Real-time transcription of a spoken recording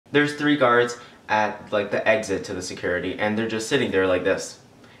There's 3 guards at like the exit to the security, and they're just sitting there like this,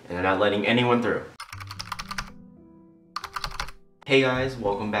 and they're not letting anyone through. Hey guys,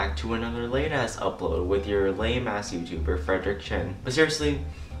 welcome back to another late ass upload with your lame ass YouTuber Frederic Chen. But seriously,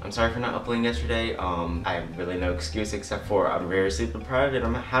 I'm sorry for not uploading yesterday. I have really no excuse except for I'm very sleep deprived and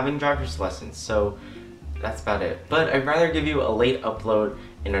I'm having driver's lessons, so that's about it. But I'd rather give you a late upload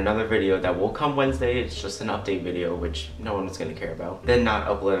in another video that will come Wednesday. It's just an update video, which no one is gonna care about, than not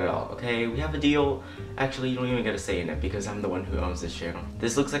upload at all, okay? We have a deal. Actually, you don't even get a say in it because I'm the one who owns this channel.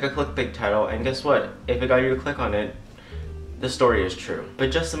 This looks like a clickbait title, and guess what? If it got you to click on it, the story is true. But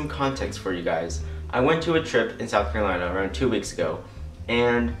just some context for you guys. I went to a trip in South Carolina around 2 weeks ago,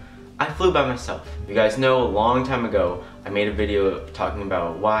 and I flew by myself. You guys know a long time ago, I made a video talking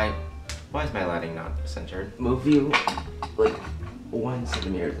about why is my lighting not centered? Move you like 1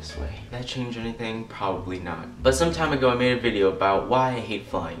 centimeter this way. Did that change anything? Probably not. But some time ago I made a video about why I hate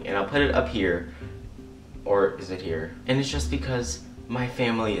flying, and I'll put it up here, or is it here? And it's just because my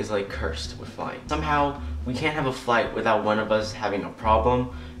family is like cursed with flying. Somehow we can't have a flight without one of us having a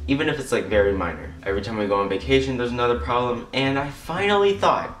problem, even if it's like very minor. Every time we go on vacation there's another problem, and I finally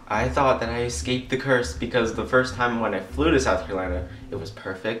thought that I escaped the curse because the first time when I flew to South Carolina it was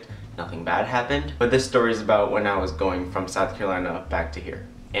perfect. Nothing bad happened. But this story is about when I was going from South Carolina back to here,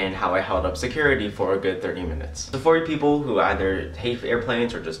 and how I held up security for a good 30 minutes. So for you people who either hate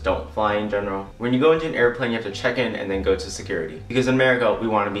airplanes or just don't fly in general, when you go into an airplane you have to check in and then go to security. Because in America, we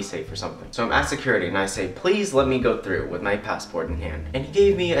want to be safe or something. So I'm at security and I say, please let me go through with my passport in hand. And he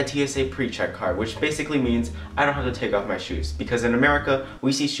gave me a TSA pre-check card, which basically means I don't have to take off my shoes. Because in America,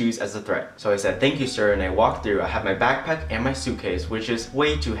 we see shoes as a threat. So I said, thank you sir, and I walked through. I have my backpack and my suitcase, which is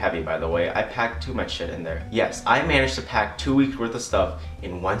way too heavy by the way. I packed too much shit in there. Yes, I managed to pack 2 weeks worth of stuff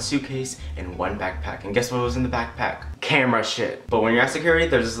in 1 suitcase and 1 backpack. And guess what was in the backpack? Camera shit. But when you're at security,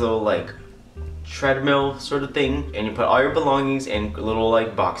 there's this little like treadmill sort of thing, and you put all your belongings in little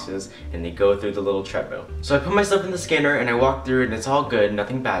like boxes and they go through the little treadmill. So I put my stuff in the scanner and I walk through and it's all good,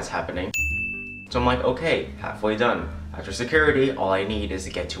 nothing bad's happening. So I'm like, okay, halfway done. After security, all I need is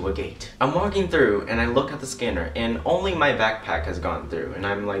to get to a gate. I'm walking through and I look at the scanner and only my backpack has gone through, and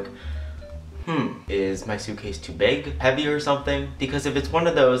I'm like, is my suitcase too big, heavy or something? Because if it's one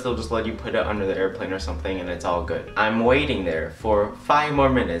of those, they'll just let you put it under the airplane or something and it's all good. I'm waiting there for 5 more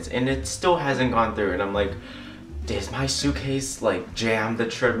minutes and it still hasn't gone through, and I'm like, is my suitcase like jammed the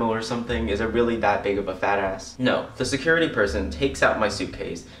treadmill or something? Is it really that big of a fat ass? No, the security person takes out my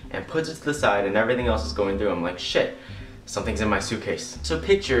suitcase and puts it to the side and everything else is going through. I'm like, shit, something's in my suitcase. So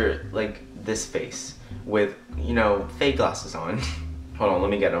picture like this face with, you know, fake glasses on. Hold on,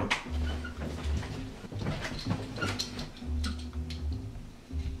 let me get them.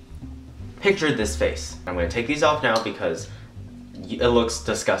 Picture this face. I'm gonna take these off now because it looks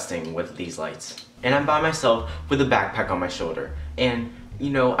disgusting with these lights. And I'm by myself with a backpack on my shoulder. And, you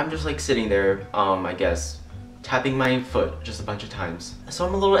know, I'm just like sitting there, I guess, tapping my foot just a bunch of times. So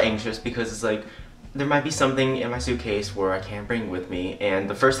I'm a little anxious because it's like, there might be something in my suitcase where I can't bring with me. And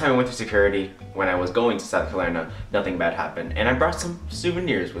the first time I went through security, when I was going to South Carolina, nothing bad happened. And I brought some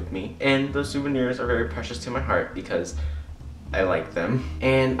souvenirs with me. And those souvenirs are very precious to my heart because I like them.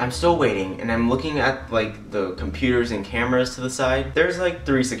 And I'm still waiting and I'm looking at like the computers and cameras to the side. There's like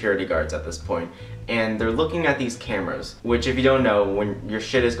 3 security guards at this point, and they're looking at these cameras, which if you don't know, when your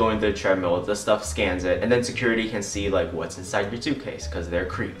shit is going through the treadmill, the stuff scans it, and then security can see like what's inside your suitcase because they're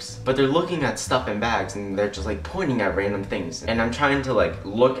creeps. But they're looking at stuff in bags and they're just like pointing at random things. And I'm trying to like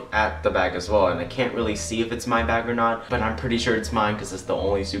look at the bag as well, and I can't really see if it's my bag or not, but I'm pretty sure it's mine because it's the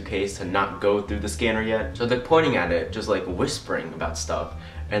only suitcase to not go through the scanner yet. So they're pointing at it, just like whispering about stuff.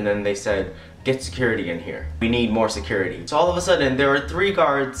 And then they said, get security in here. We need more security. So all of a sudden there are 3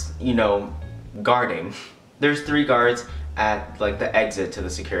 guards, you know, guarding. There's 3 guards at like the exit to the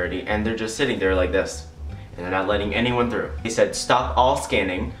security, and they're just sitting there like this, and they're not letting anyone through. He said stop all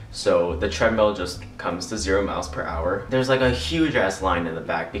scanning, so the treadmill just comes to 0 miles per hour. There's like a huge ass line in the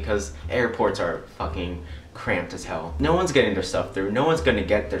back because airports are fucking cramped as hell. No one's getting their stuff through. No one's gonna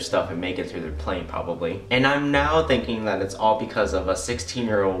get their stuff and make it through their plane probably. And I'm now thinking that it's all because of a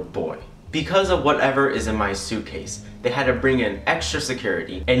 16-year-old boy. Because of whatever is in my suitcase, they had to bring in extra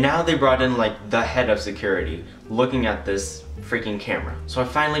security, and now they brought in like the head of security looking at this freaking camera. So I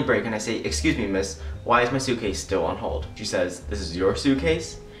finally break and I say, excuse me miss, why is my suitcase still on hold? She says, this is your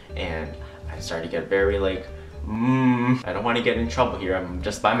suitcase? And I started to get very like, I don't want to get in trouble here. I'm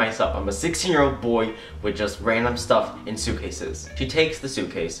just by myself. I'm a 16-year-old boy with just random stuff in suitcases. She takes the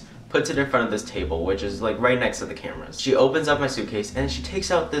suitcase, puts it in front of this table, which is like right next to the cameras. She opens up my suitcase and she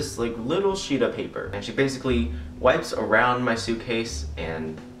takes out this like little sheet of paper, and she basically wipes around my suitcase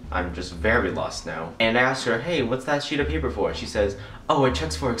and I'm just very lost now. And I asked her, hey, what's that sheet of paper for? She says, oh, it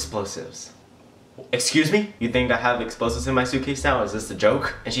checks for explosives. Excuse me? You think I have explosives in my suitcase now? Is this a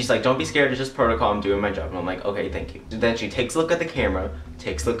joke? And she's like, don't be scared, it's just protocol, I'm doing my job. And I'm like, okay, thank you. Then she takes a look at the camera,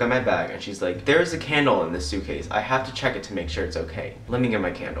 takes a look at my bag, and she's like, there's a candle in this suitcase. I have to check it to make sure it's okay. Let me get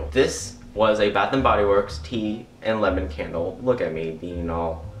my candle. This was a Bath & Body Works tea and lemon candle. Look at me being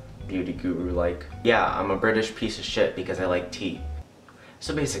all beauty guru-like. Yeah, I'm a British piece of shit because I like tea.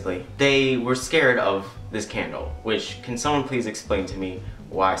 So basically, they were scared of this candle, which, can someone please explain to me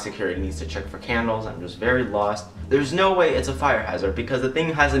why security needs to check for candles? I'm just very lost. There's no way it's a fire hazard because the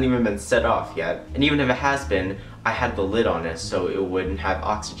thing hasn't even been set off yet. And even if it has been, I had the lid on it so it wouldn't have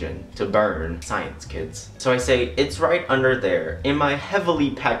oxygen to burn. Science, kids. So I say, it's right under there in my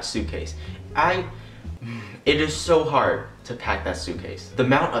heavily packed suitcase. It is so hard to pack that suitcase. The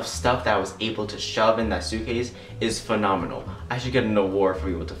amount of stuff that I was able to shove in that suitcase is phenomenal. I should get an award for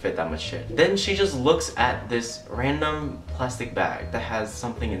being able to fit that much shit. Then she just looks at this random plastic bag that has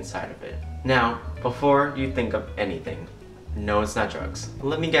something inside of it. Now, before you think of anything, no, it's not drugs.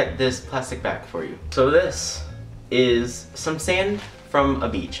 Let me get this plastic bag for you. So this is some sand from a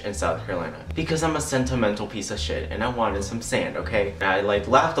beach in South Carolina. Because I'm a sentimental piece of shit and I wanted some sand, okay? And I like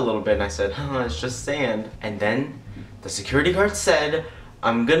laughed a little bit and I said, it's just sand. And then the security guard said,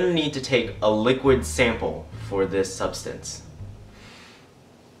 I'm gonna need to take a liquid sample for this substance.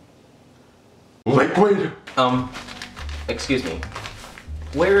 Liquid? Excuse me.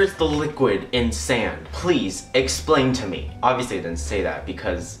 Where is the liquid in sand? Please explain to me. Obviously I didn't say that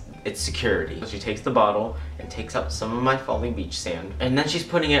because it's security. So she takes the bottle and takes out some of my falling beach sand. And then she's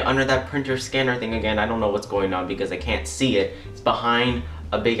putting it under that printer scanner thing again. I don't know what's going on because I can't see it. It's behind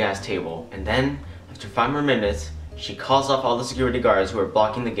a big ass table. And then after 5 more minutes, she calls off all the security guards who are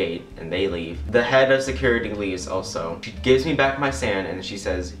blocking the gate and they leave. The head of security leaves also. She gives me back my sand and she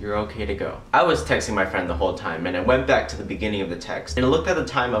says, you're okay to go. I was texting my friend the whole time and I went back to the beginning of the text and I looked at the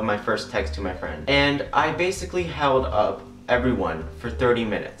time of my first text to my friend. And I basically held up everyone for 30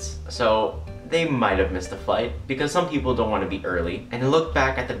 minutes. So they might have missed the flight because some people don't want to be early. And I looked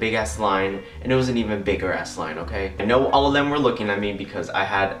back at the big ass line and it was an even bigger ass line, okay? I know all of them were looking at me because I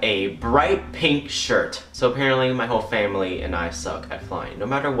had a bright pink shirt. So apparently my whole family and I suck at flying. No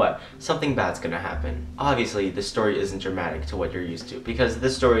matter what, something bad's gonna happen. Obviously this story isn't dramatic to what you're used to because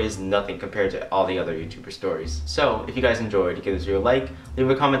this story is nothing compared to all the other YouTuber stories. So if you guys enjoyed, give this video a like, leave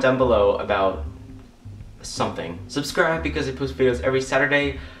a comment down below about something. Subscribe because I post videos every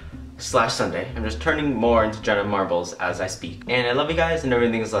Saturday/Sunday. I'm just turning more into Jenna Marbles as I speak. And I love you guys and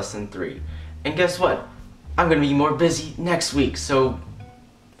everything is less than 3. And guess what? I'm gonna be more busy next week, so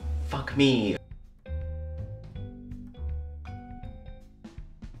fuck me.